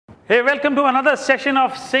Hey, welcome to another session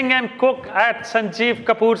of Sing and Cook at Sanjeev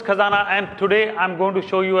Kapoor's Khazana, and today I'm going to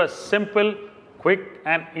show you a simple, quick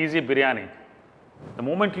and easy biryani. The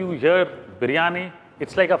moment you hear biryani,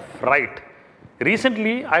 it's like a fright.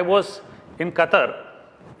 Recently, I was in Qatar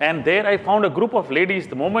and there I found a group of ladies.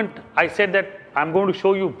 The moment I said that I'm going to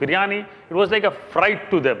show you biryani, it was like a fright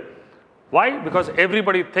to them. Why? Because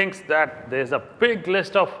everybody thinks that there's a big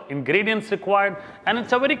list of ingredients required and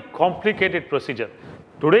it's a very complicated procedure.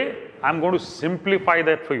 Today, I'm going to simplify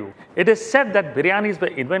that for you. It is said that biryanis were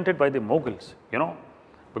invented by the Mughals,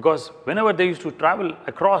 because whenever they used to travel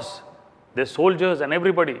across, their soldiers and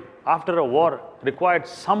everybody after a war required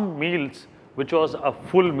some meals which was a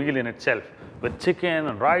full meal in itself with chicken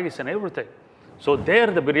and rice and everything. So there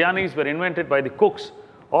the biryanis were invented by the cooks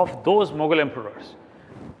of those Mughal emperors.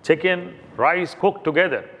 Chicken, rice cooked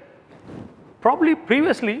together. Probably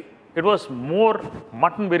previously it was more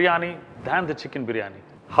mutton biryani than the chicken biryani.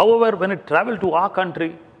 However, when it traveled to our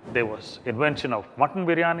country, there was invention of mutton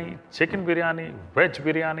biryani, chicken biryani, veg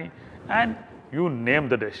biryani, and you name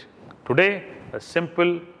the dish. Today, a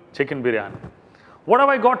simple chicken biryani. What have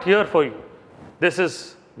I got here for you? This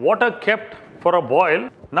is water kept for a boil.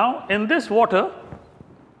 Now, in this water,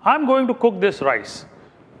 I'm going to cook this rice.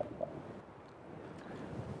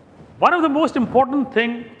 One of the most important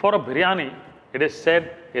thing for a biryani, it is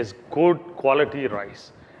said, is good quality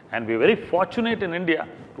rice. And we're very fortunate in India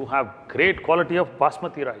to have great quality of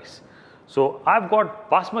basmati rice. So I've got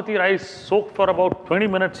basmati rice soaked for about 20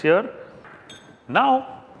 minutes here.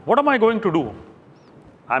 Now, what am I going to do?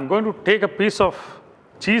 I'm going to take a piece of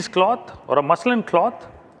cheesecloth or a muslin cloth,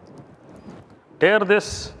 tear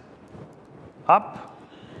this up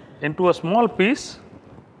into a small piece.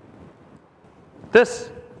 This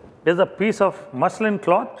is a piece of muslin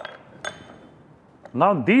cloth.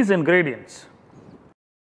 Now these ingredients,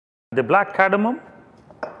 the black cardamom,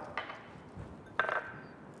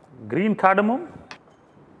 green cardamom,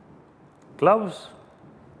 cloves,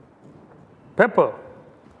 pepper,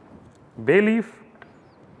 bay leaf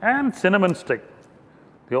and cinnamon stick.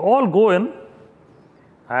 They all go in,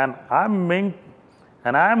 and I'm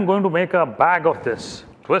going to make a bag of this.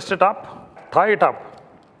 Twist it up, tie it up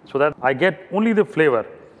so that I get only the flavor.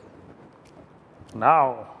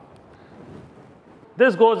 Now,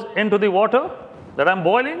 this goes into the water that I'm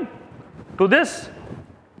boiling. To this,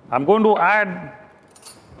 I'm going to add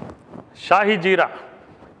Shahi Jeera,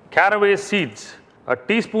 caraway seeds, a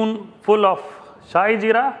teaspoonful of Shahi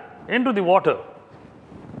Jeera into the water.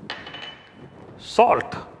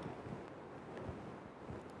 Salt.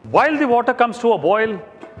 While the water comes to a boil,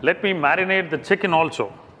 let me marinate the chicken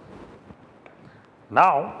also.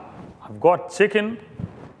 Now, I've got chicken,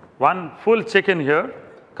 one full chicken here,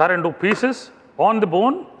 cut into pieces on the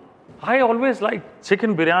bone. I always like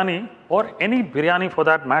chicken biryani or any biryani for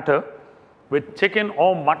that matter with chicken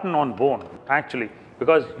or mutton on bone actually,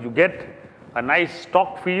 because you get a nice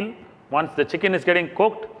stock feel. Once the chicken is getting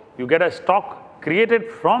cooked, you get a stock created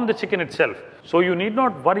from the chicken itself. So you need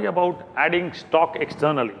not worry about adding stock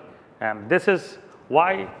externally. And this is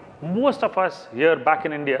why most of us here back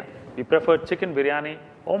in India, we prefer chicken biryani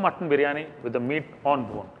or mutton biryani with the meat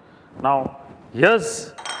on bone. Now,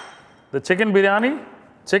 here's the chicken biryani.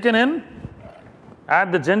 Chicken in,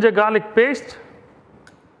 add the ginger garlic paste,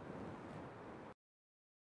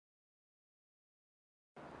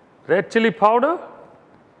 red chili powder,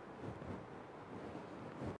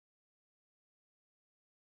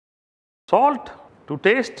 salt to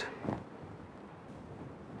taste,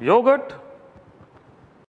 yogurt,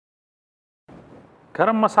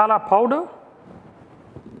 garam masala powder,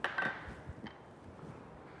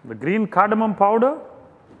 the green cardamom powder,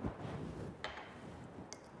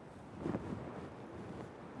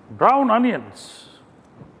 brown onions,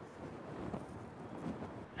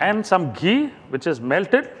 and some ghee which is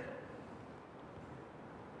melted.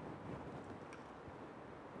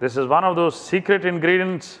 This is one of those secret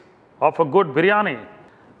ingredients of a good biryani.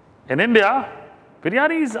 In India,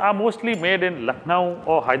 biryanis are mostly made in Lucknow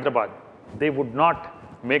or Hyderabad. They would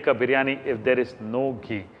not make a biryani if there is no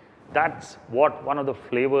ghee. That's one of the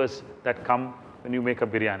flavors that come when you make a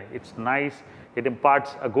biryani. It's nice, it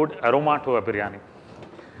imparts a good aroma to a biryani.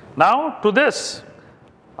 Now to this,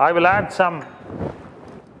 I will add some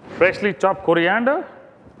freshly chopped coriander,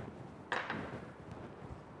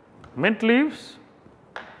 mint leaves,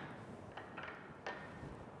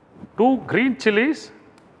 2 green chilies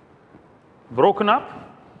broken up,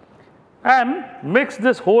 and mix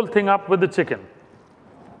this whole thing up with the chicken.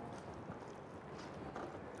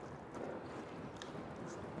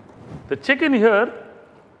 The chicken here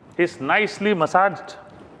is nicely massaged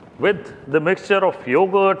with the mixture of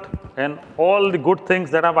yogurt and all the good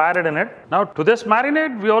things that I've added in it. Now to this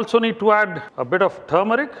marinade, we also need to add a bit of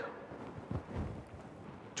turmeric,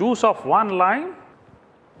 juice of 1 lime,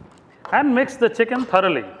 and mix the chicken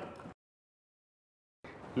thoroughly.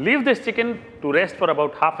 Leave this chicken to rest for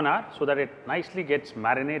about half an hour so that it nicely gets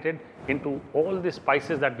marinated into all the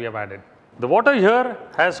spices that we have added. The water here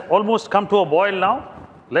has almost come to a boil now.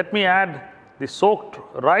 Let me add the soaked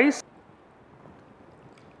rice.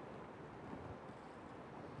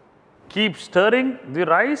 Keep stirring the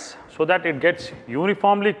rice so that it gets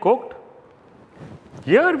uniformly cooked.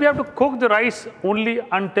 Here we have to cook the rice only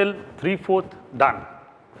until 3/4 done,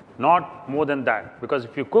 not more than that. Because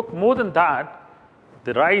if you cook more than that,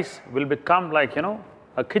 the rice will become like,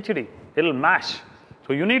 a khichdi. It'll mash.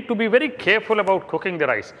 So you need to be very careful about cooking the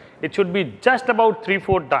rice. It should be just about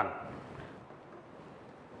 3/4 done.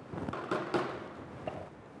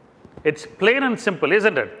 It's plain and simple,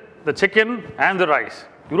 isn't it? The chicken and the rice.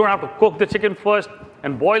 You don't have to cook the chicken first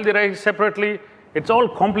and boil the rice separately. It's all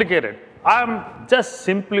complicated. I'm just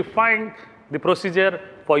simplifying the procedure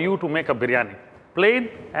for you to make a biryani. Plain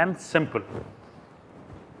and simple.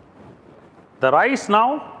 The rice now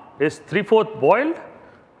is 3/4 boiled.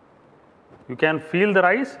 You can feel the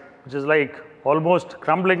rice, which is like almost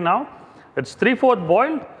crumbling now. It's 3/4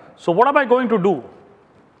 boiled. So what am I going to do?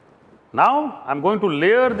 Now I'm going to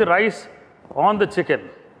layer the rice on the chicken.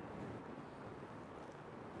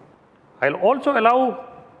 I'll also allow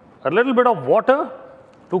a little bit of water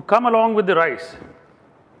to come along with the rice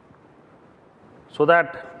so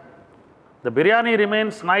that the biryani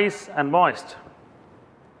remains nice and moist.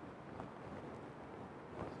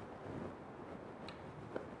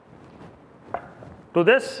 To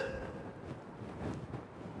this,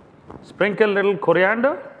 sprinkle little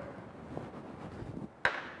coriander,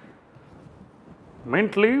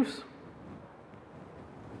 mint leaves,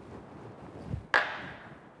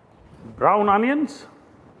 brown onions,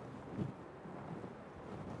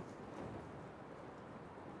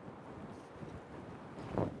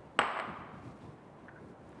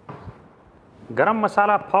 garam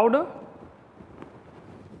masala powder,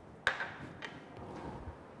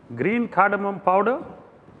 green cardamom powder,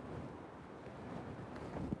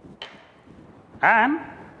 and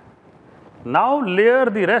now layer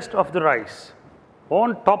the rest of the rice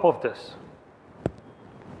on top of this.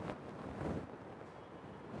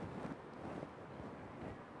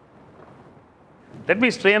 Let me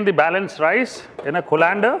strain the balanced rice in a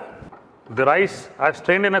colander. The rice I've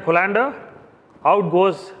strained in a colander. Out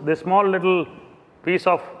goes the small little piece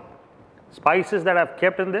of spices that I've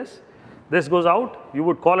kept in this. This goes out. You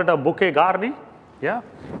would call it a bouquet garni. Yeah.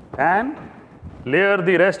 And layer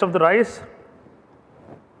the rest of the rice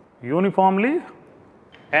uniformly.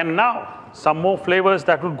 And now some more flavors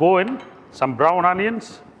that would go in. Some brown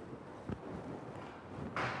onions.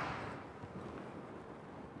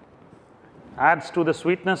 Adds to the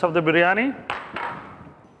sweetness of the biryani.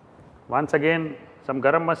 Once again, some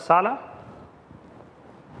garam masala.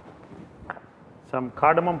 Some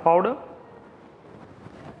cardamom powder.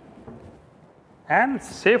 And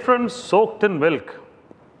saffron soaked in milk.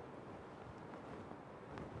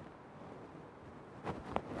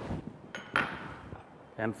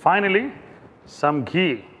 And finally, some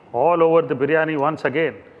ghee all over the biryani once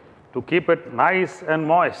again to keep it nice and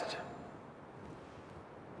moist.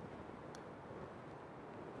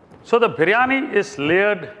 So the biryani is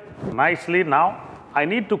layered nicely now. I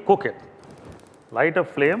need to cook it. Light a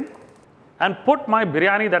flame and put my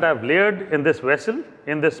biryani that I've layered in this vessel,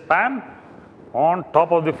 in this pan, on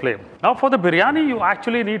top of the flame. Now for the biryani, you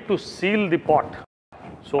actually need to seal the pot.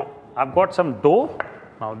 So I've got some dough.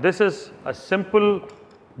 Now this is a simple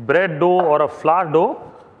bread dough or a flour dough.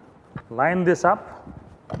 Line this up,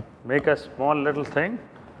 make a small little thing,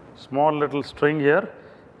 small little string here,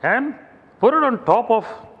 and put it on top of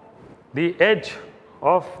the edge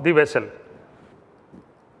of the vessel.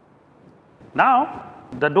 Now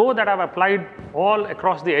the dough that I've applied all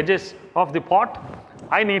across the edges of the pot,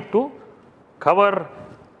 I need to cover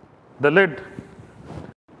the lid.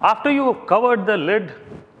 After you have covered the lid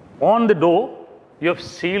on the dough, you have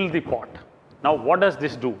sealed the pot. Now what does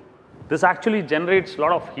this do? This actually generates a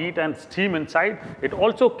lot of heat and steam inside. It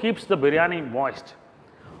also keeps the biryani moist.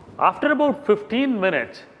 After about 15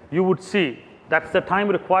 minutes, you would see, that's the time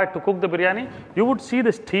required to cook the biryani, you would see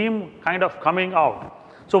the steam kind of coming out.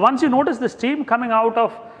 So once you notice the steam coming out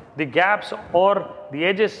of the gaps or the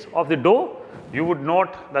edges of the dough, you would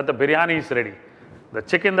note that the biryani is ready. The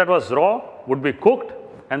chicken that was raw would be cooked,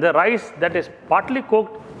 and the rice that is partly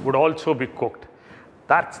cooked would also be cooked.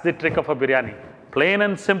 That's the trick of a biryani. Plain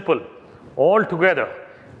and simple, all together.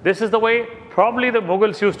 This is the way probably the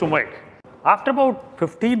Mughals used to make. After about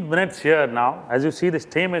 15 minutes here now, as you see the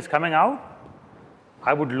steam is coming out,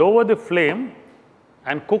 I would lower the flame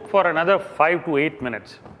and cook for another 5 to 8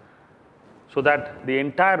 minutes so that the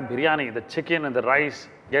entire biryani, the chicken and the rice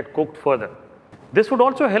get cooked further. This would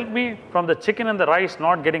also help me from the chicken and the rice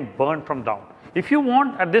not getting burned from down. If you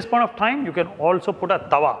want, at this point of time, you can also put a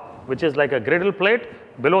tawa, which is like a griddle plate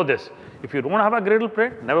below this. If you don't have a griddle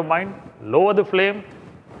plate, never mind, lower the flame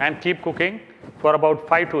and keep cooking for about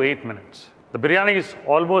 5 to 8 minutes. The biryani is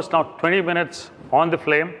almost now 20 minutes on the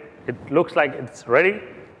flame. It looks like it's ready,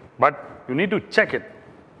 but you need to check it.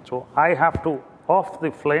 So I have to off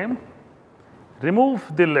the flame, remove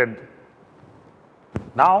the lid.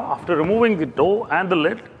 Now, after removing the dough and the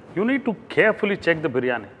lid, you need to carefully check the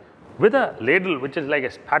biryani. With a ladle, which is like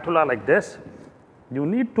a spatula like this, you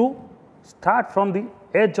need to start from the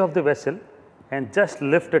edge of the vessel and just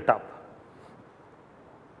lift it up.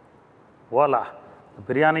 Voila,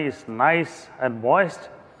 the biryani is nice and moist.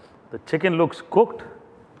 The chicken looks cooked.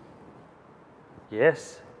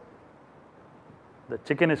 Yes, the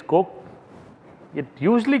chicken is cooked. It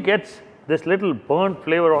usually gets this little burnt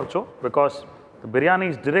flavor also because the biryani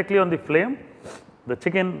is directly on the flame. The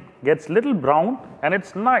chicken gets little brown and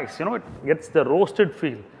it's nice, you know, it gets the roasted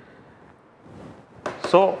feel.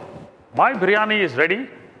 So my biryani is ready.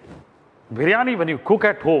 Biryani, when you cook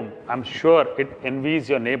at home, I'm sure it envies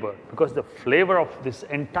your neighbor because the flavor of this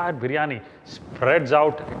entire biryani spreads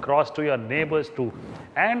out across to your neighbors too.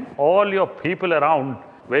 And all your people around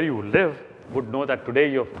where you live would know that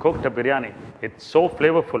today you've cooked a biryani. It's so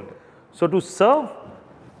flavorful. So to serve,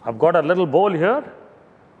 I've got a little bowl here.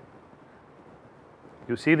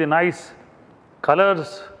 You see the nice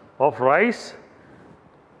colors of rice.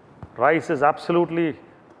 Rice is absolutely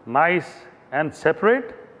nice and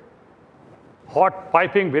separate. Hot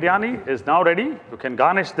piping biryani is now ready. You can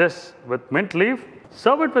garnish this with mint leaf.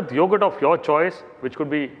 Serve it with yogurt of your choice, which could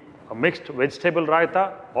be a mixed vegetable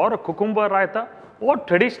raita or a cucumber raita, or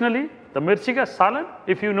traditionally the mirchi ka salad,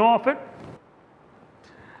 if you know of it.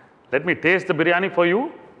 Let me taste the biryani for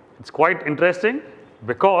you. It's quite interesting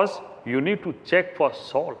because you need to check for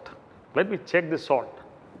salt. Let me check the salt.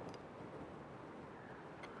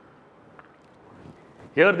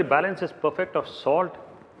 Here the balance is perfect of salt,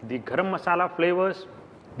 the garam masala flavors,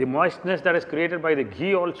 the moistness that is created by the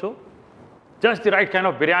ghee also. Just the right kind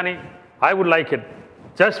of biryani. I would like it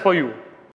just for you.